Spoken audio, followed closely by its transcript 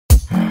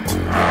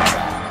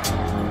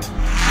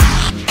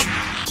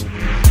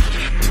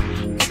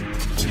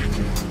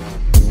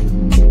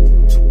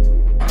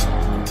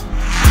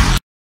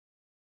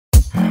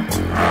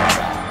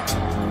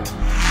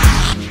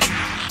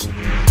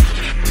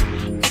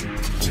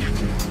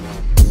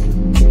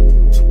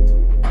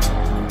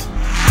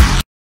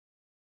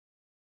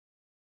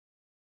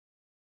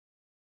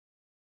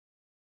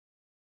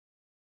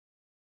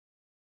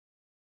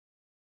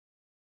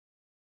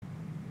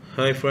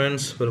Hi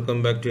friends,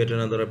 welcome back to yet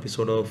another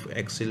episode of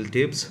Excel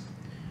Tips.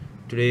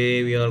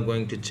 Today we are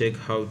going to check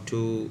how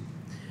to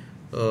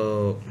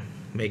uh,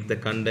 make the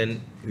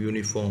content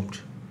uniformed.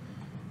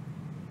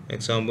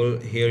 Example,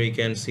 here you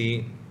can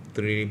see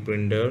 3D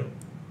printer,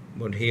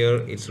 but here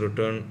it's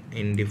written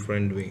in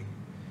different way.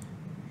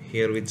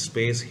 Here with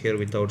space, here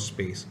without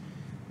space.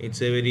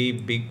 It's a very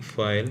big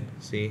file.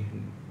 See,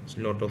 it's a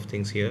lot of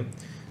things here.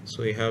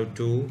 So you have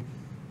to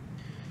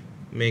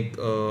make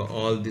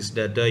all this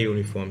data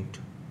uniformed.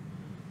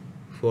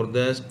 For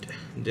that,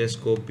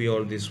 just copy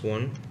all this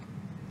one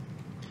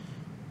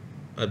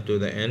up to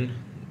the end.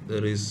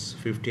 There is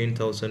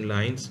 15,000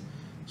 lines,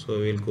 so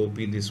we will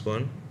copy this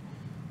one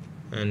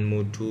and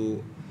move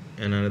to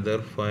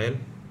another file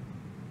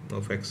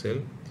of Excel.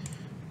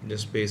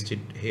 Just paste it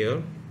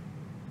here.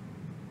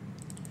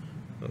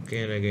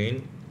 Okay, and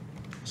again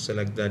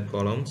select that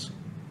columns,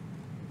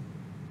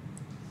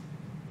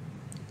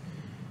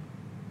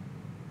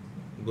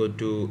 go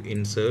to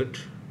insert,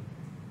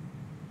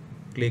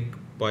 click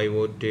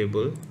pivot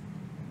table.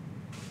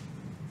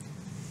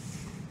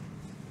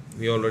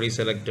 We already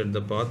selected the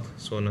path,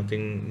 so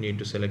nothing need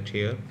to select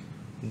here.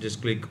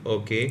 Just click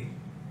OK.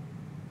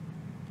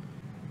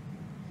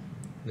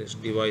 This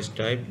device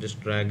type, just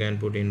drag and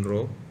put in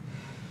row.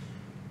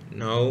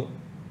 Now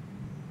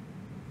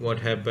what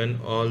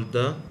happened, all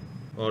the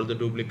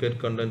duplicate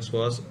contents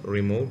was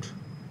removed.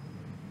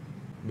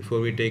 Before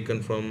we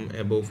taken from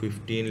above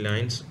 15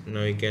 lines,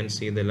 now you can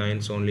see the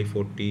lines only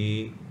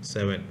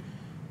 47.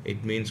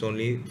 It means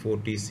only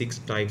 46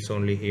 types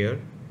only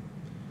here.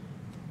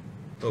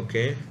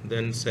 Okay,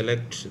 then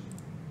select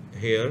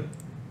here,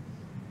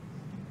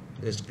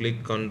 just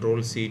click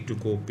Ctrl C to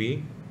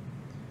copy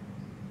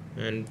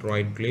and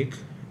right click,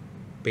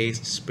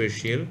 paste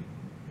special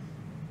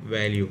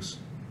values.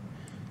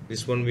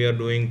 This one we are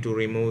doing to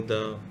remove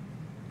the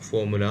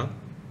formula,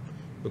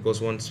 because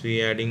once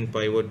we adding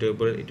pivot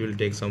table it will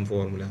take some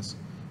formulas.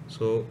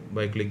 So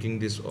by clicking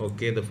this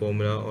OK, the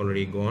formula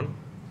already gone.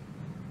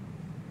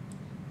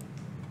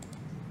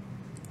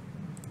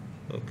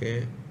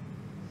 Okay,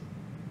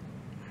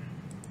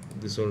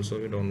 this also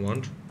we don't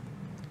want.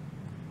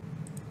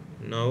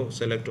 Now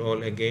select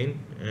all again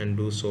and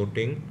do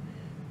sorting.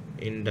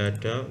 In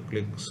data,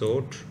 click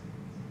sort,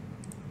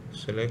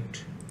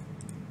 select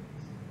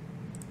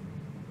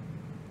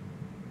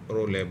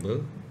row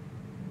label.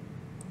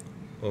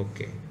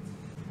 Okay,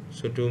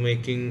 so to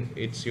making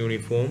its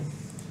uniform,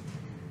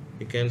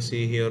 you can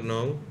see here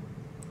now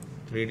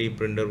 3D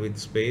printer with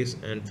space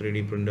and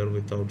 3D printer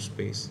without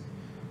space.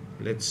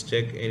 Let's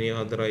check any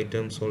other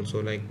items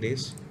also like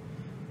this.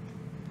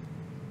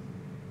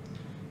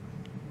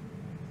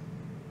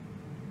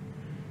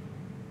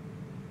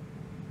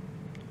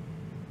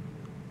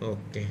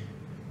 Okay,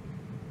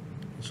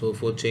 so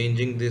for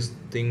changing these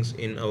things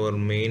in our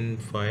main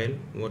file,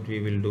 what we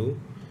will do,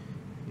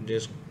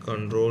 just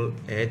Ctrl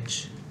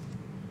H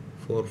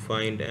for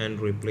find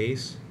and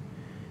replace,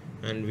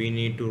 and we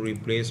need to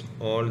replace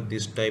all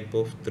this type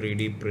of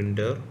 3D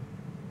printer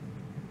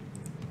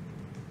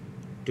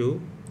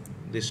to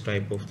this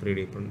type of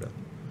 3D printer.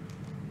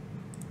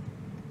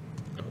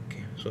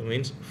 Okay, so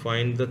means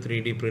find the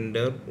 3D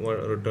printer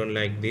written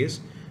like this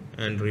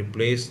and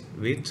replace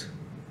with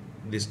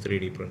this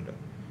 3D printer.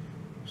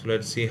 So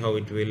let's see how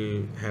it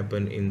will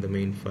happen in the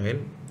main file.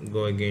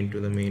 Go again to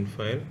the main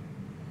file,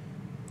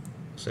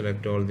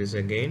 select all this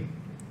again,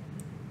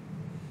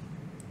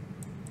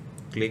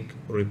 click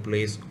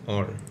replace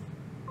all.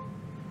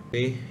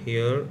 Okay,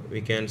 here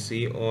we can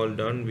see all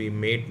done. We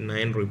made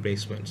 9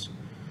 replacements.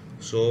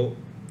 So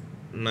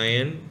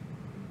 9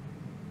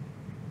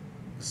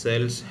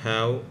 cells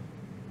have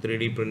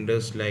 3D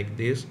printers like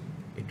this.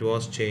 It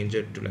was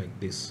changed to like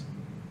this.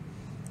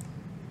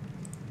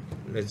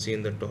 Let's see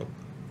in the top.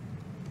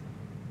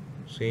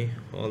 See,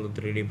 all the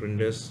 3D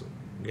printers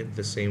get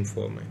the same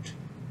format.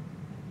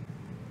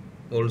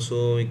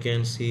 Also we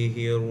can see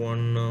here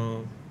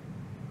one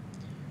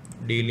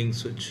D-link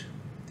switch.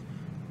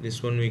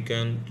 This one we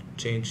can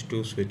change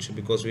to switch,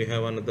 because we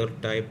have another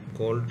type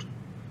called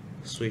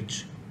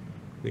switch.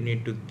 We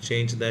need to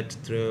change that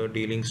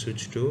D-link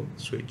switch to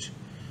switch.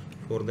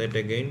 For that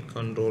again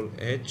Ctrl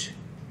H.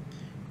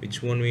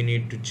 Which one we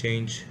need to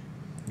change?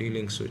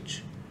 D-link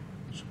switch.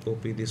 So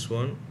copy this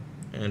one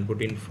and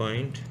put in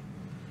find,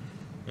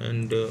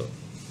 and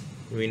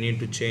we need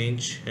to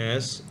change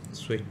as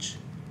switch.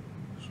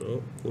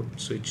 So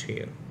put switch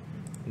here.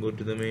 Go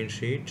to the main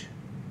sheet,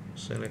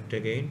 select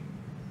again,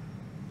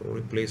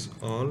 replace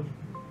all,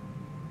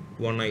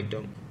 one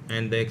item,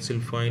 and the Excel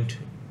find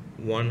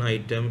one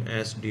item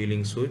as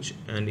D-link switch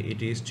and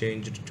it is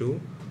changed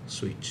to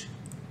switch.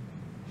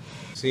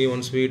 See,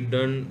 once we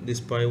done this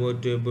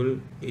pivot table,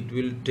 it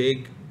will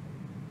take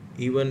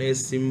even a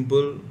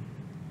simple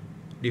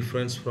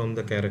difference from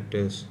the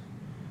characters.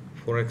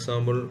 For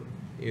example,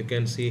 you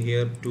can see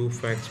here 2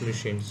 fax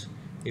machines.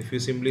 If you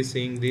simply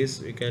seeing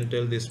this, you can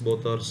tell this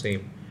both are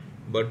same,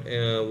 but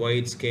why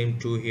it's came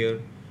 2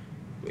 here?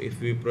 If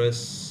we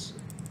press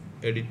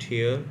edit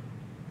here,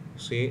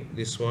 see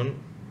this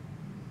one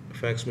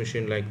fax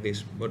machine like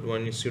this, but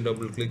once you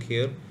double click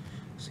here,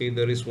 see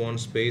there is one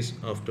space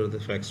after the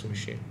fax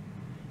machine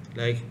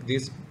like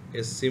this.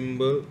 A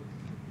symbol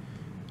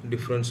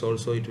difference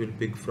also it will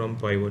pick from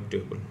pivot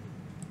table.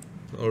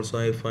 Also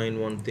I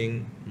find one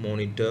thing,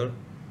 monitor,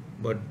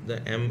 but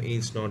the M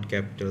is not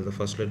capital, the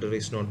first letter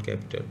is not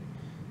capital,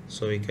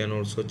 so we can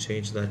also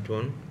change that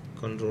one.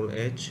 Control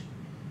H,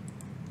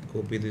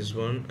 copy this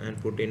one and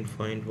put in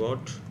find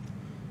what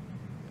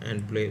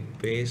and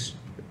paste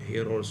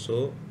here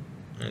also,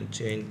 and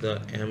change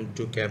the M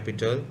to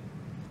capital.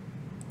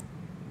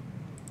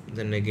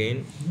 Then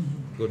again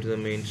go to the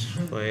main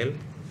file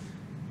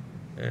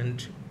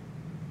and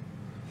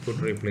put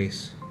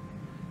replace.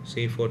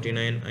 See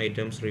 49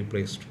 items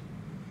replaced.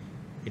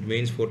 It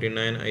means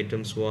 49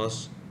 items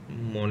was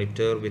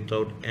monitor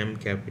without M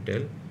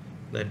capital.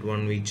 That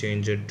one we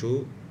change it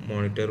to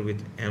monitor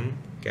with M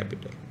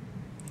capital.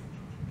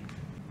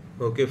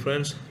 Okay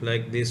friends,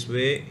 like this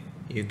way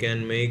you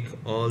can make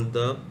all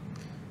the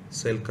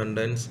cell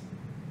contents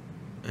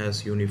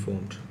as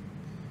uniformed.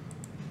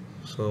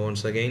 So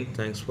once again,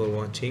 thanks for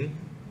watching.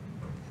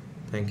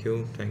 Thank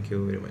you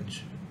very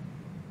much.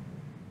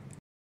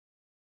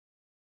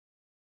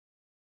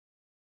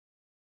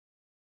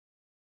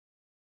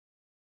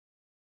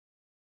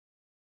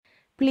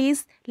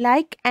 Please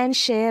like and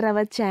share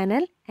our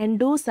channel and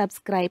do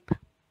subscribe.